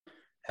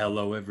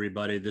Hello,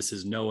 everybody. This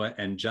is Noah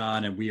and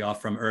John, and we are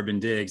from Urban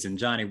Digs. And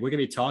Johnny, we're going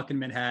to be talking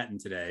Manhattan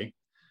today.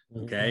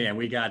 Okay. And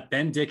we got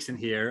Ben Dixon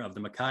here of the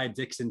Mackay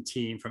Dixon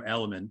team from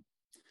Elliman.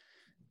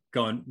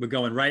 We're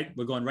going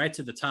right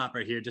to the top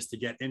right here just to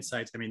get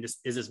insights. I mean,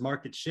 is this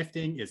market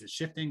shifting? Is it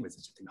shifting? Is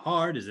it shifting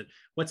hard?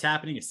 What's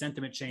happening? Is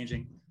sentiment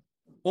changing?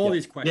 All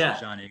these questions,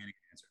 Johnny, are going to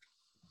get answered.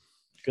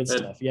 Good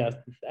stuff. Yeah.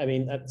 I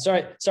mean,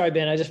 sorry,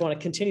 Ben. I just want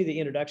to continue the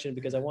introduction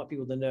because I want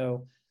people to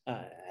know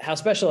how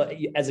special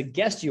as a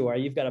guest you are.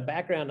 You've got a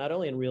background not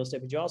only in real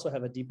estate, but you also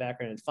have a deep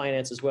background in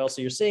finance as well.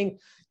 So you're seeing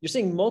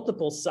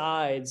multiple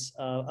sides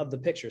of the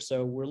picture.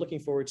 So we're looking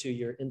forward to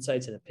your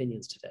insights and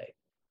opinions today.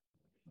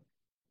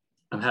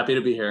 I'm happy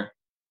to be here.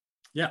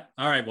 Yeah.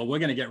 All right. Well, we're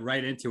going to get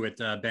right into it,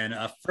 Ben.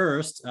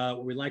 First,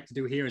 what we like to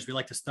do here is we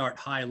like to start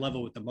high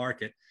level with the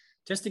market,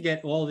 just to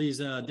get all these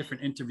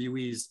different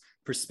interviewees'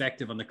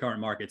 perspective on the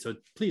current market. So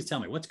please tell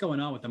me what's going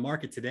on with the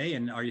market today,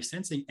 and are you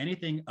sensing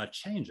anything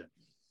changing?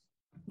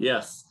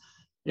 Yes.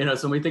 So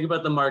when we think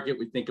about the market,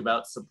 we think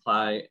about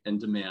supply and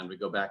demand. We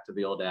go back to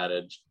the old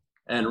adage.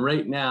 And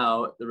right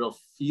now, the real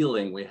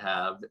feeling we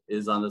have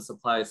is on the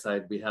supply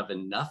side, we have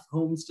enough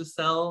homes to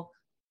sell,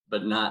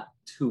 but not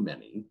too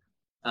many.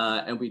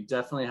 And we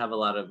definitely have a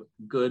lot of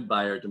good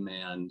buyer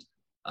demand,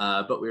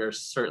 but we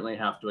certainly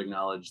have to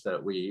acknowledge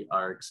that we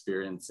are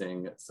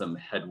experiencing some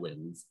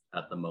headwinds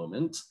at the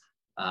moment.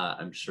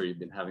 I'm sure you've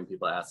been having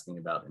people asking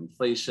about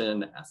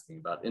inflation, asking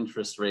about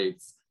interest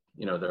rates.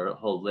 There are a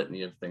whole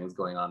litany of things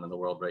going on in the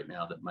world right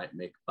now that might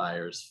make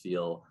buyers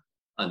feel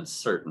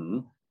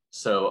uncertain.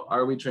 So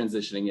are we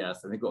transitioning?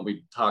 Yes. I think when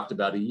we talked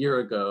about a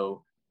year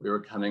ago, we were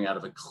coming out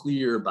of a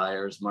clear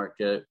buyer's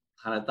market,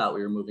 kind of thought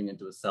we were moving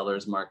into a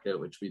seller's market,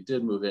 which we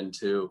did move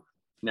into.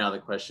 Now the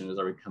question is,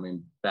 are we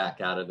coming back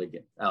out of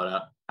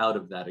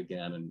that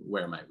again, and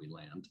where might we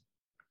land?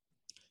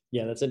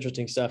 Yeah, that's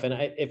interesting stuff. And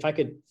if I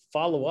could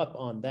follow up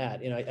on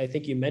that, I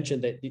think you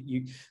mentioned that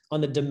you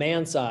on the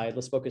demand side,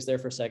 let's focus there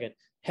for a second,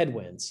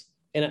 headwinds.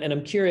 And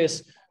I'm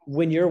curious,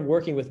 when you're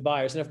working with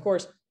buyers, and of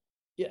course,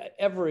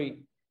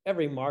 every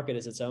market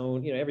is its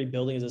own, every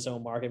building is its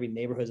own market, every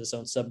neighborhood is its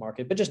own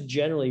sub-market, but just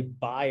generally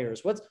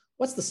buyers,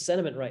 what's the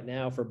sentiment right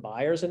now for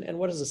buyers, and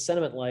what is the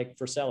sentiment like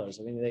for sellers?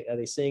 I mean, are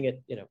they seeing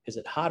it, is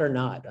it hot or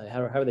not?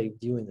 How are they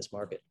viewing this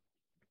market?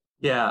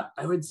 Yeah,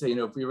 I would say,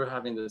 if we were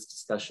having this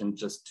discussion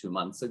just 2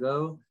 months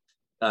ago,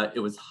 it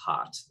was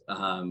hot.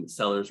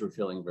 Sellers were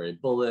feeling very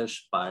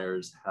bullish.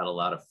 Buyers had a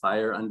lot of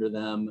fire under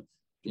them.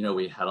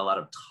 We had a lot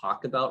of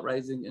talk about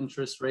rising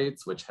interest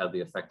rates, which had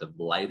the effect of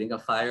lighting a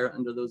fire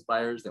under those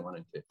buyers. They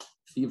wanted to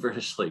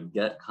feverishly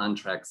get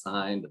contracts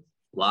signed,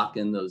 lock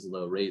in those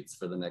low rates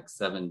for the next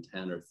 7,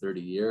 10, or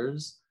 30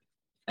 years.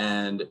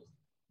 And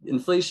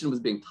inflation was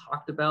being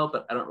talked about,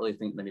 but I don't really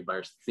think many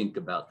buyers think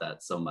about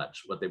that so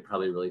much. What they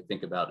probably really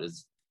think about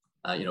is,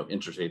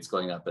 interest rates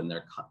going up and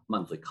their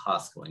monthly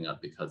costs going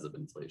up because of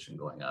inflation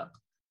going up.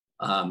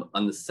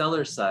 On the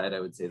seller side, I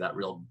would say that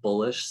real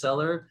bullish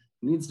seller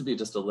needs to be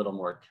just a little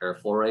more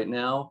careful right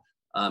now,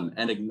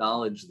 and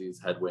acknowledge these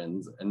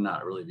headwinds and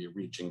not really be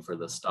reaching for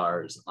the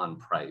stars on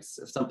price.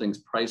 If something's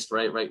priced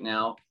right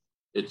now,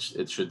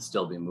 it should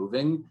still be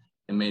moving.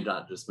 It may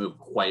not just move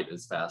quite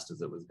as fast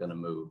as it was going to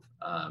move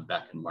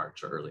back in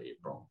March or early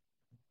April.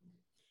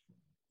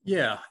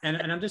 Yeah, and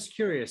I'm just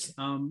curious,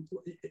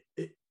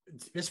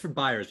 just for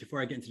buyers,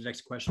 before I get into the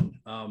next question,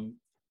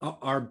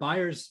 are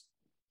buyers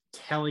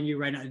telling you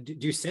right now, do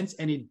you sense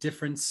any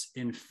difference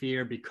in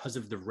fear because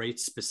of the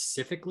rates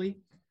specifically?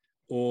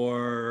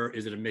 Or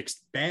is it a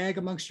mixed bag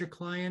amongst your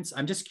clients?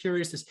 I'm just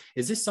curious,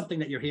 is this something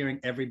that you're hearing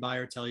every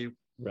buyer tell you?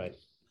 Right.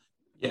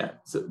 Yeah,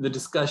 so the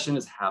discussion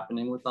is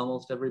happening with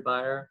almost every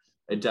buyer.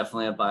 I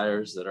definitely have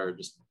buyers that are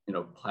just,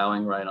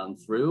 plowing right on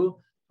through.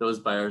 Those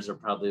buyers are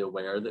probably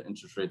aware that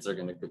interest rates are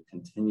going to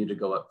continue to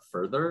go up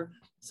further.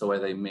 So while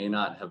they may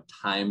not have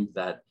timed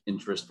that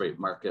interest rate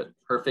market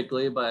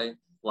perfectly by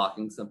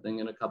locking something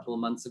in a couple of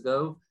months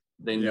ago,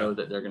 they know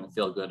that they're going to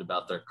feel good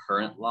about their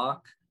current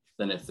lock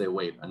than if they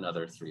wait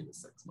another 3 to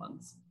 6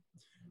 months.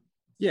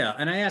 Yeah,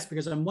 and I ask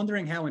because I'm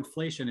wondering how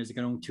inflation is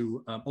going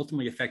to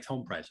ultimately affect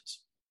home prices.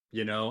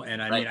 And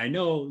I mean, I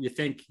know you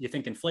think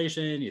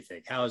inflation, you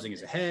think housing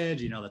is a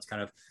hedge, that's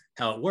kind of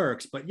how it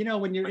works. But,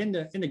 when you're in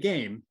the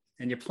game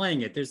and you're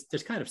playing it,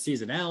 there's kind of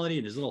seasonality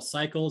and there's little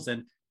cycles.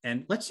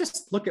 And let's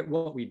just look at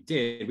what we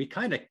did. We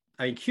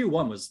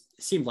Q1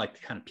 seemed like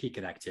the kind of peak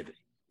in activity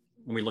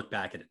when we look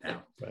back at it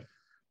now.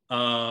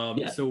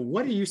 Right. So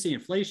what do you see?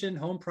 Inflation,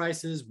 home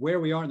prices, where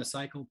we are in the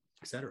cycle,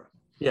 et cetera?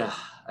 Yeah,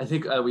 I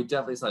think we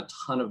definitely saw a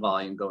ton of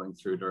volume going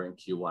through during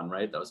Q1,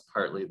 right? That was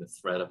partly the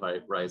threat of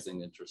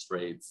rising interest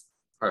rates,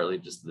 partly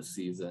just the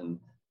season.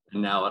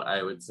 And now what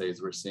I would say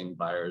is we're seeing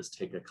buyers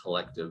take a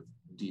collective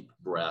deep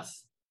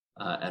breath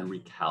and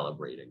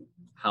recalibrating.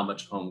 How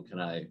much home can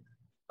I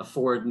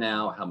afford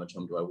now? How much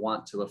home do I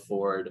want to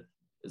afford?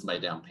 Is my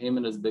down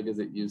payment as big as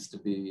it used to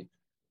be?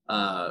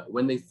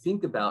 When they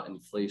think about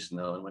inflation,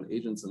 though, and when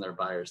agents and their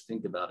buyers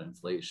think about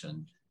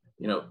inflation,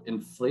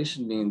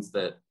 inflation means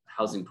that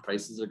housing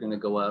prices are going to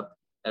go up,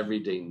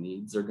 everyday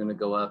needs are going to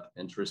go up,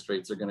 interest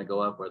rates are going to go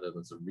up, whether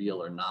those are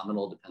real or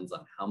nominal, depends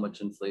on how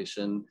much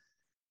inflation.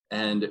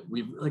 And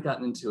we've really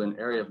gotten into an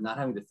area of not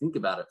having to think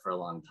about it for a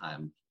long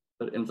time.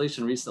 But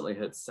inflation recently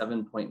hit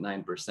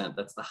 7.9%.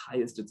 That's the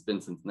highest it's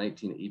been since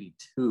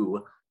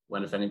 1982,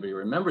 when, if anybody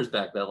remembers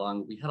back that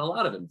long, we had a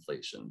lot of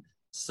inflation.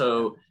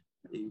 So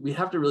we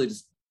have to really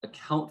just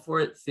account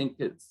for it, think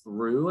it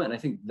through. And I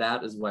think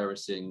that is why we're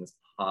seeing this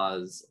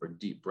pause or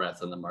deep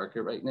breath in the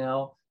market right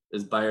now,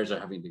 is buyers are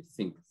having to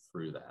think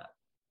through that.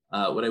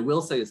 What I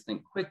will say is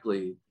think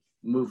quickly,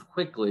 move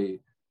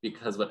quickly,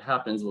 because what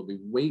happens when we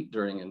wait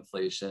during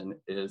inflation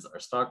is our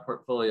stock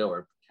portfolio,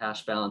 our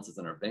cash balances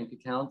in our bank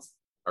accounts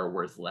are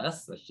worth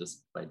less. That's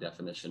just by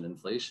definition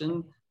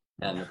inflation.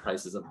 And the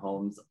prices of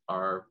homes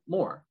are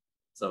more.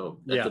 So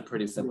that's a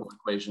pretty simple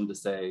equation to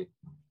say,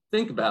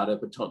 think about it,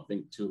 but don't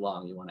think too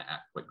long. You want to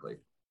act quickly.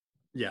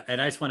 Yeah.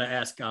 And I just want to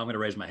ask, I'm going to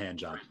raise my hand,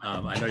 John.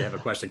 I know you have a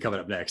question coming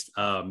up next.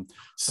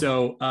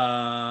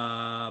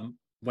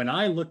 When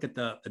I look at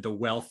the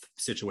wealth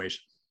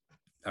situation,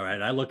 all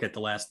right, I look at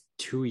the last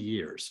 2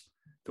 years,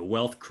 the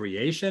wealth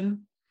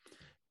creation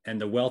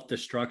and the wealth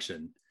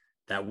destruction.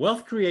 That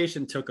wealth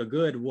creation took a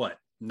good,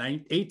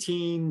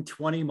 18,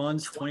 20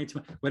 months,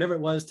 22, whatever it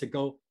was to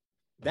go.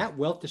 That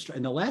wealth destruction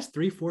in the last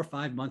 3, 4,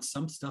 5 months,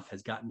 some stuff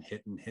has gotten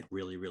hit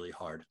really, really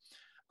hard.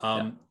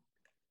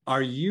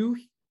 Are you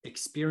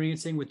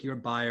experiencing with your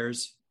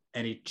buyers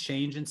any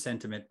change in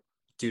sentiment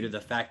due to the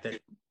fact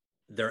that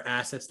their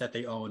assets that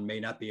they own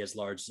may not be as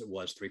large as it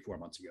was 3, 4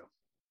 months ago?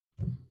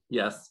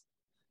 Yes,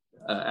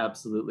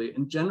 absolutely.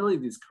 And generally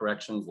these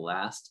corrections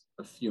last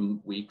a few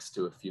weeks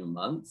to a few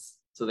months.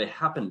 So they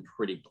happen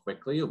pretty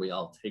quickly. We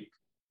all take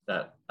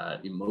that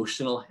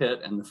emotional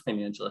hit and the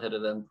financial hit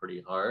of them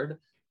pretty hard.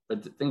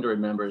 But the thing to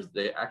remember is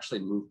they actually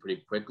move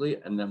pretty quickly,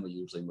 and then we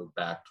usually move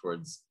back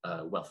towards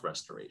wealth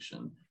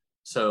restoration.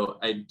 So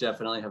I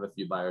definitely have a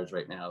few buyers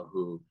right now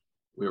who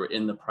we were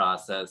in the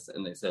process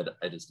and they said,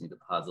 I just need to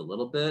pause a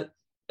little bit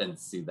and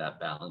see that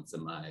balance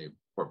in my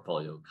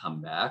portfolio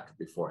come back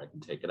before I can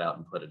take it out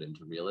and put it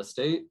into real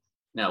estate.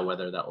 Now,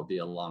 whether that will be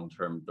a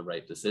long-term, the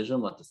right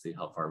decision, we'll have to see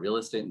how far real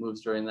estate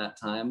moves during that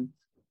time.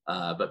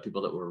 But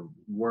people that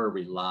were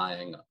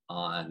relying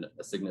on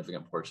a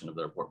significant portion of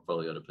their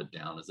portfolio to put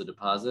down as a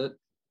deposit,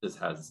 this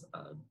has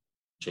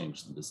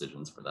changed the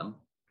decisions for them.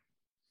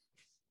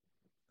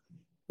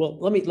 Well,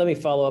 let me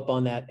follow up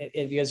on that,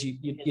 and because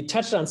you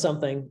touched on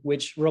something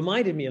which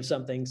reminded me of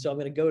something, so I'm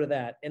going to go to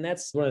that. And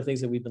that's one of the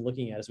things that we've been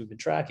looking at as we've been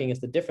tracking is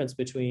the difference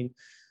between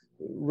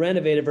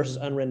renovated versus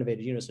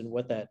unrenovated units and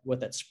what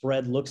that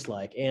spread looks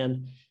like.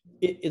 And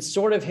it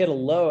sort of hit a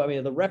low. I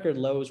mean, the record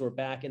lows were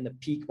back in the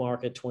peak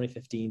market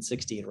 2015,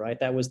 16, right?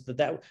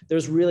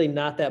 There's really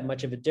not that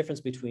much of a difference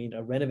between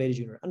a renovated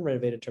unit or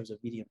unrenovated in terms of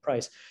median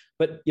price.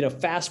 But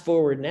fast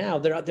forward now,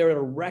 they're at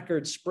a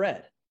record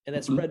spread. And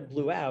that spread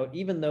blew out,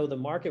 even though the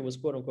market was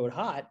quote unquote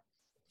hot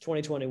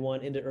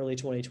 2021 into early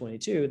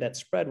 2022, that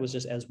spread was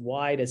just as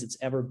wide as it's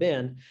ever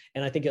been.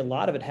 And I think a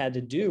lot of it had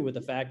to do with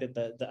the fact that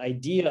the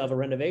idea of a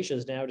renovation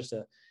is now just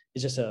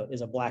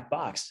a black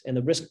box, and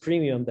the risk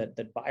premium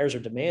that buyers are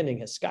demanding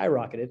has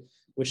skyrocketed,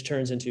 which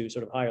turns into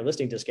sort of higher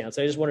listing discounts.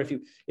 So I just wonder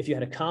if you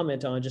had a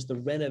comment on just the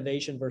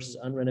renovation versus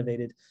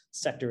unrenovated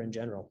sector in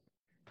general.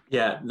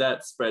 Yeah,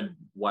 that spread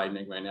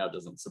widening right now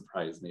doesn't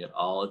surprise me at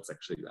all. It's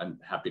actually, I'm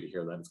happy to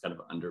hear that it's kind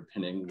of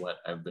underpinning what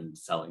I've been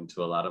selling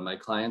to a lot of my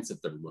clients.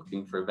 If they're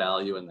looking for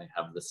value and they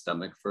have the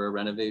stomach for a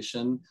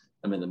renovation,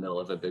 I'm in the middle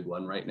of a big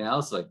one right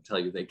now, so I can tell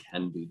you they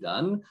can be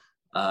done.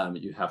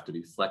 You have to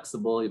be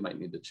flexible. You might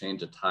need to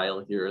change a tile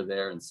here or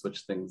there and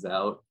switch things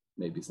out,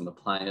 maybe some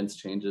appliance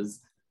changes.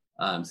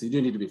 So you do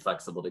need to be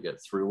flexible to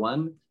get through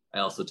one. I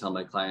also tell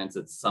my clients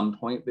at some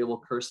point they will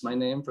curse my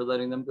name for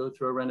letting them go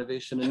through a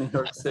renovation in New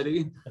York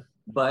City,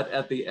 but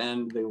at the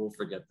end they will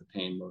forget the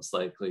pain most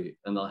likely,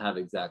 and they'll have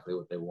exactly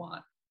what they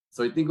want.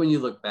 So I think when you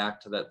look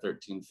back to that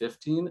 13,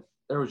 15,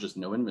 there was just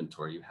no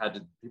inventory.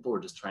 People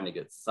were just trying to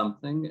get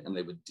something and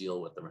they would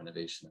deal with the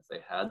renovation if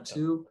they had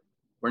to.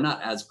 We're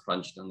not as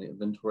crunched on the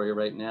inventory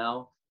right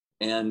now.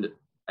 And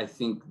I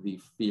think the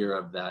fear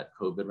of that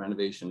COVID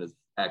renovation is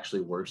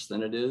actually worse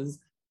than it is.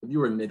 If you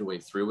were midway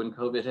through when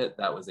COVID hit,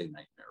 that was a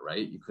nightmare,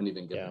 right? You couldn't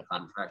even get the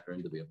contractor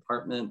into the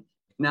apartment.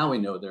 Now we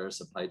know there are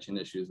supply chain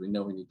issues. We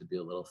know we need to be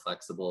a little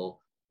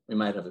flexible. We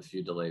might have a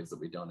few delays that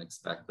we don't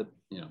expect, but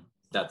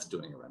that's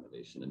doing a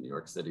renovation in New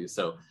York City.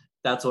 So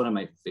that's one of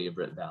my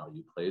favorite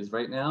value plays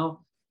right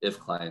now, if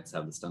clients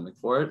have the stomach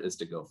for it, is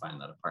to go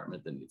find that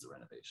apartment that needs a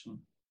renovation.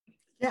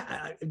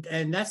 Yeah,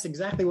 and that's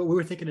exactly what we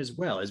were thinking as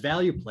well, as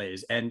value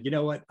plays. And you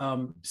know what?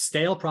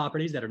 Stale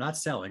properties that are not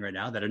selling right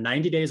now, that are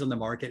 90 days on the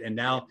market, and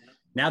now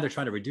they're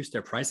trying to reduce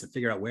their price and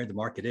figure out where the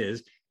market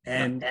is,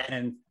 and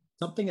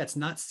something that's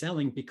not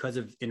selling because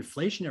of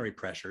inflationary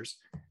pressures,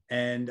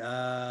 and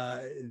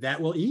that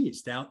will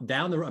ease down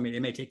the road. I mean,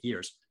 it may take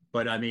years,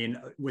 but I mean,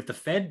 with the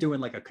Fed doing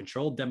like a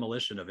controlled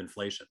demolition of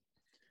inflation,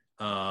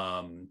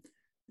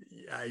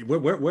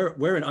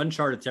 we're in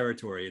uncharted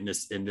territory in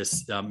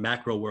this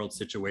macro world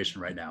situation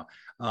right now.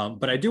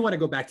 But I do want to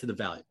go back to the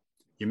value.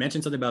 You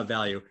mentioned something about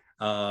value.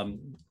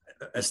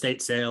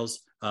 estate sales,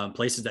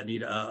 places that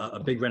need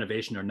a big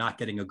renovation are not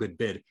getting a good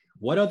bid.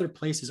 What other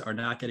places are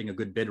not getting a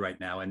good bid right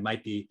now and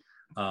might be,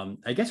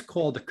 I guess,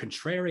 called a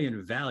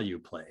contrarian value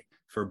play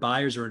for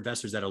buyers or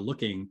investors that are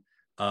looking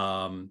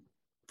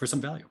for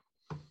some value?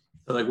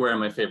 So like, where are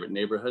my favorite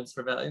neighborhoods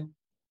for value?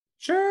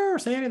 Sure,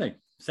 say anything.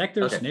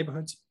 Sectors, okay.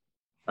 Neighborhoods.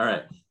 All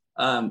right.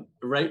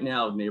 Right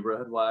now,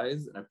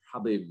 neighborhood-wise, and I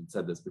probably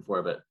said this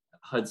before, but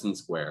Hudson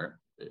Square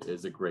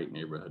is a great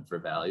neighborhood for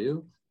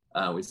value.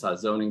 We saw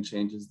zoning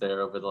changes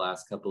there over the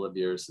last couple of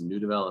years, some new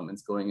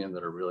developments going in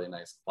that are really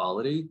nice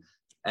quality.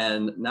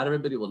 And not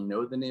everybody will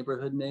know the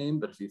neighborhood name,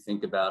 but if you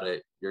think about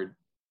it, you're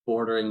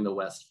bordering the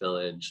West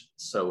Village,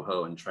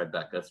 Soho, and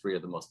Tribeca, three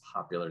of the most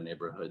popular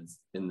neighborhoods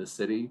in the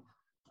city.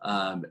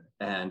 And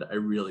I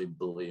really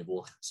believe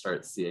we'll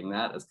start seeing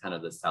that as kind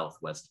of the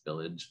Southwest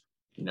Village,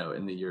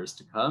 in the years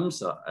to come.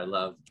 So I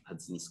love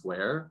Hudson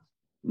Square.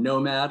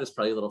 Nomad is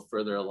probably a little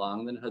further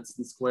along than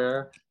Hudson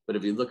Square, but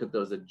if you look at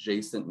those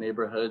adjacent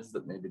neighborhoods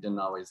that maybe didn't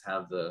always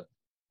have the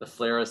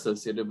flair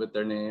associated with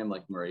their name,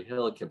 like Murray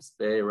Hill, Kips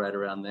Bay, right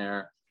around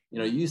there,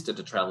 you used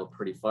to travel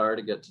pretty far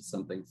to get to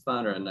something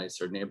fun or a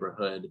nicer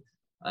neighborhood.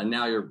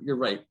 Now you're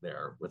right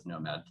there with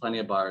Nomad. Plenty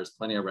of bars,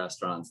 plenty of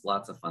restaurants,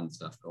 lots of fun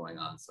stuff going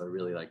on. So I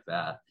really like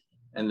that.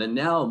 And then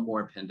now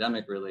more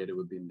pandemic related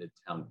would be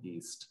Midtown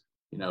East,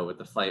 with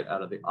the flight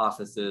out of the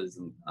offices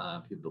and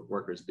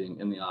workers being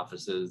in the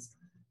offices.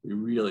 We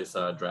really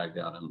saw a drag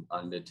down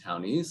on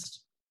Midtown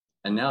East.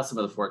 And now some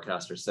of the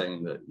forecasts are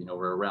saying that,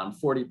 we're around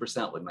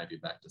 40%, we might be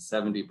back to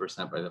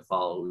 70% by the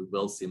fall. We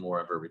will see more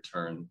of a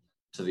return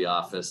to the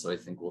office. So I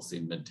think we'll see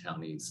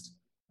Midtown East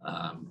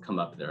come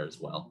up there as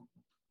well.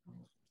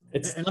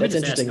 It's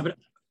interesting. I'm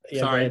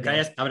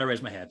going to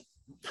raise my hand.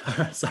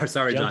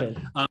 sorry,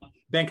 John.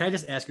 Ben, can I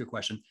just ask you a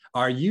question?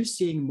 Are you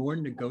seeing more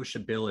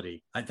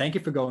negotiability? Thank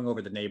you for going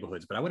over the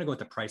neighborhoods, but I want to go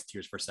into price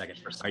tiers for a second.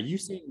 Are you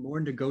seeing more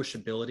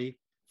negotiability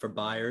for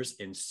buyers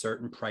in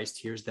certain price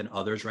tiers than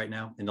others right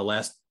now in the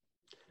last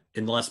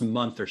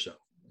month or so?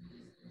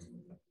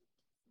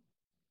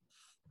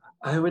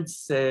 I would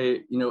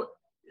say,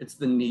 it's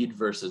the need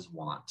versus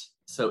want.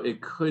 So it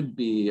could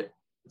be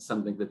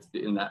something that's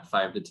in that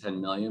 5 to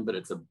 10 million, but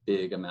it's a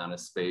big amount of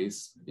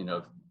space,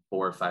 4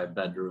 or 5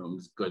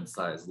 bedrooms, good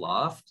size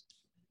loft.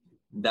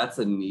 That's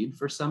a need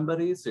for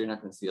somebody. So you're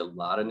not going to see a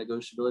lot of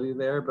negotiability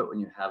there. But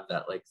when you have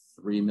that like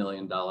 $3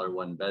 million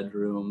 1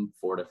 bedroom,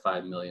 4 to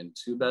 5 million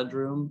 2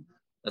 bedroom,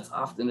 that's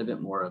often a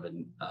bit more of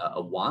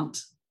a want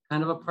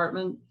kind of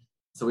apartment.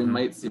 So we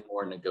might see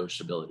more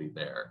negotiability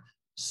there.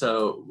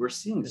 So we're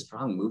seeing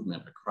strong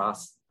movement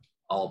across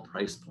all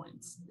price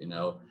points,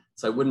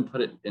 So I wouldn't put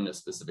it in a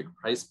specific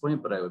price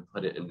point, but I would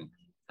put it in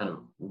kind of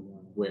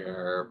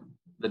where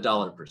the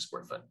dollar per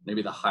square foot,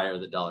 maybe the higher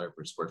the dollar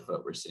per square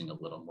foot, we're seeing a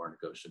little more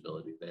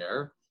negotiability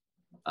there.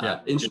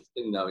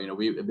 Interesting though,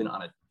 we've been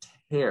on a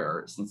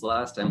tear since the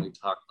last time we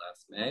talked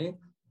last May.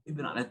 We've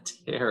been on a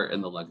tear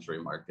in the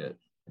luxury market.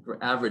 We're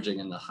averaging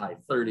in the high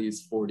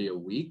 30s, 40 a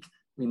week.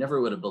 We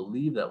never would have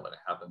believed that would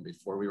have happened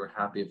before. We were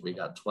happy if we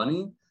got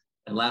 20.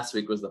 And last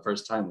week was the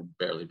first time we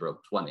barely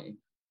broke 20.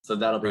 So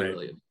that'll be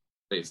really a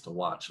space to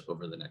watch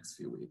over the next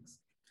few weeks.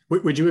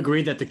 Would you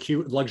agree that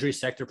the luxury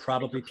sector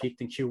probably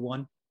peaked in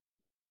Q1?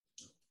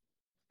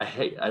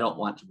 I don't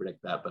want to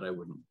predict that, but I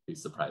wouldn't be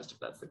surprised if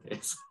that's the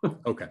case.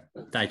 Okay,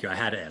 thank you. I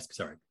had to ask.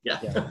 Sorry. Yeah.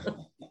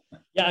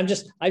 I'm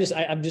just going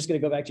to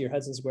go back to your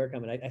Hudson Square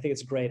comment. I think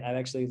it's great. I'd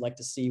actually like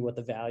to see what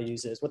the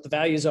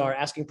values are,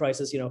 asking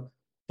prices,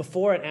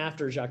 before and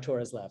after Jacques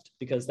Torres left,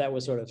 because that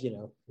was sort of,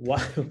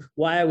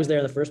 why I was there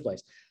in the first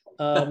place.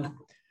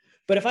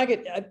 But if I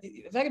could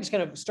just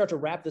kind of start to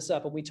wrap this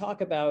up, and we talk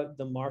about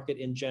the market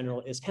in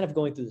general is kind of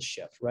going through the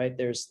shift, right?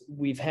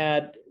 We've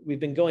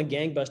been going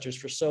gangbusters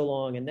for so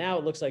long, and now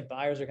it looks like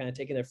buyers are kind of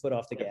taking their foot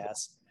off the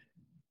gas.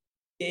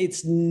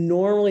 It's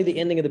normally the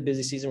ending of the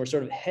busy season. We're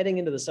sort of heading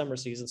into the summer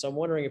season. So I'm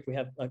wondering if we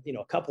have a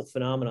couple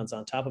phenomenons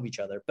on top of each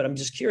other, but I'm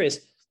just curious,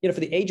 for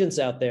the agents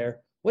out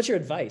there, what's your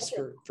advice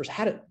for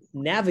how to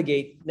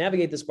navigate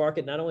this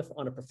market, not only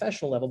on a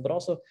professional level, but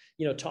also,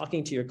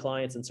 talking to your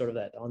clients and sort of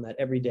on that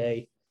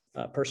everyday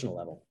personal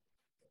level?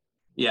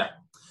 Yeah.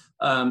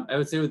 I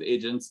would say with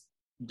agents,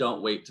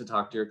 don't wait to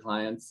talk to your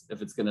clients.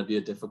 If it's going to be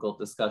a difficult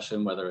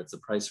discussion, whether it's a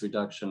price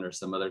reduction or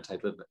some other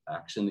type of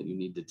action that you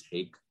need to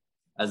take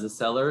as a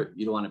seller,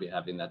 you don't want to be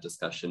having that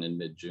discussion in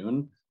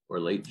mid-June or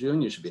late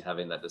June. You should be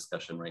having that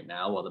discussion right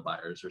now while the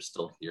buyers are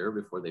still here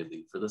before they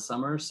leave for the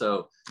summer.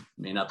 So it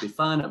may not be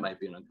fun. It might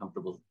be an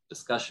uncomfortable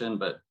discussion,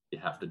 but you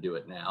have to do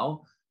it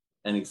now.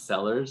 Any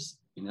sellers,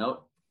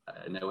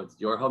 I know it's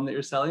your home that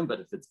you're selling, but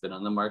if it's been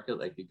on the market,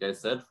 like you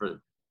guys said, for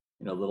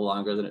a little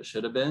longer than it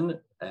should have been,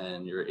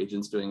 and your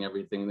agent's doing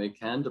everything they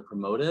can to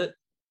promote it,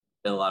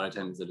 a lot of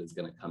times it is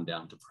going to come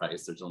down to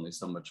price. There's only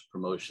so much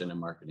promotion and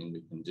marketing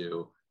we can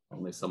do,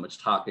 only so much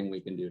talking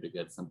we can do to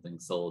get something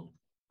sold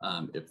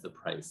if the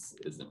price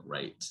isn't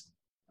right.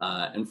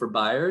 And for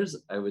buyers,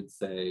 I would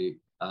say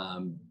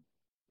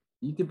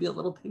you could be a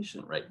little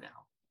patient right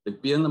now.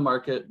 Like, be in the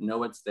market, know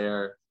what's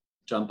there.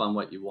 jump on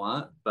what you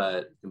want,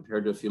 but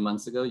compared to a few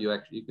months ago,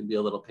 you can be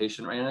a little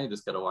patient right now. You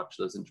just got to watch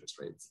those interest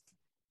rates.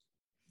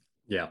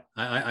 Yeah,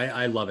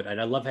 I love it. And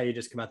I love how you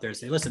just come out there and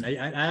say, listen,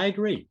 I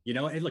agree. You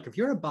know, look, if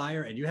you're a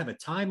buyer and you have a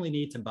timely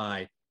need to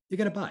buy, you're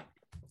going to buy.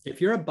 If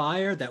you're a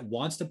buyer that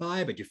wants to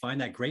buy, but you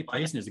find that great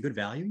place and there's a good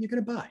value, you're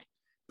going to buy.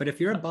 But if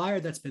you're a buyer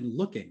that's been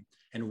looking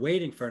and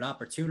waiting for an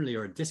opportunity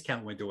or a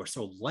discount window or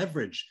so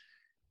leverage,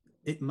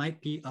 it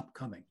might be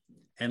upcoming.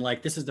 And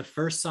like, this is the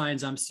first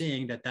signs I'm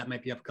seeing that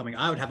might be upcoming.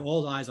 I would have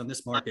all eyes on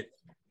this market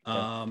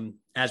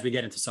as we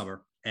get into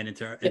summer and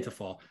into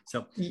fall.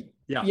 So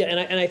yeah.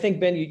 And I think,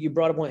 Ben, you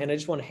brought up one, and I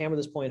just want to hammer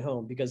this point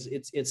home because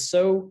it's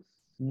so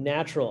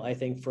natural, I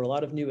think, for a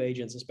lot of new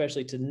agents,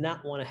 especially to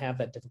not want to have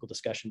that difficult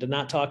discussion, to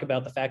not talk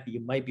about the fact that you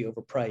might be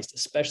overpriced,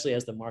 especially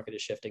as the market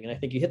is shifting. And I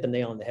think you hit the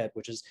nail on the head,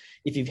 which is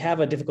if you have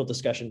a difficult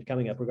discussion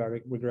coming up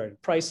regarding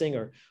pricing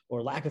or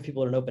lack of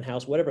people at an open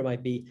house, whatever it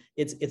might be,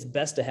 it's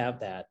best to have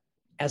that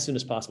as soon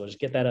as possible. Just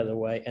get that out of the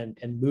way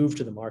and move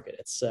to the market.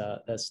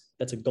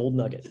 That's a gold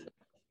nugget.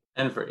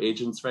 And for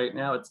agents right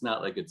now, it's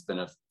not like it's been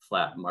a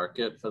flat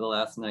market for the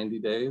last 90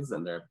 days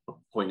and they're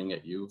pointing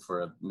at you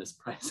for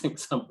mispricing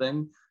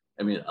something.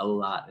 I mean, a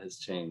lot has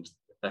changed.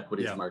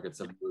 Equities markets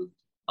have moved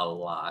a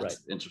lot. Right.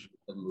 Interest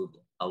rates have moved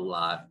a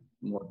lot.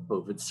 More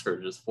COVID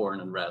surges,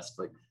 foreign unrest.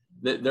 Like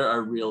there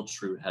are real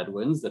true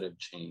headwinds that have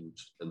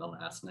changed in the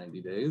last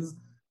 90 days,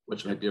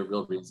 which might be a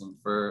real reason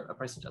for a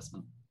price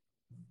adjustment.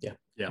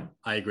 Yeah,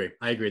 I agree.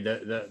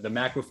 The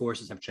macro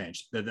forces have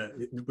changed.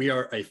 We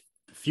are a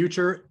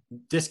future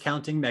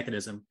discounting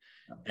mechanism.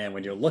 And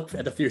when you look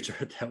at the future,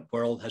 the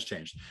world has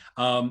changed.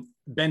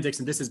 Ben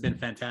Dixon, this has been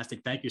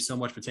fantastic. Thank you so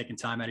much for taking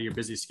time out of your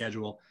busy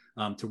schedule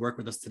to work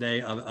with us today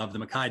of the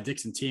Mackay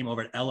Dixon team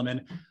over at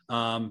Elliman.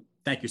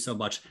 Thank you so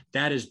much.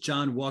 That is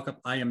John Walkup.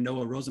 I am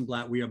Noah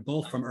Rosenblatt. We are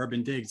both from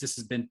Urban Digs. This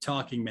has been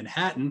Talking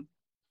Manhattan,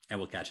 and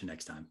we'll catch you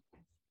next time.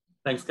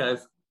 Thanks,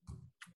 guys.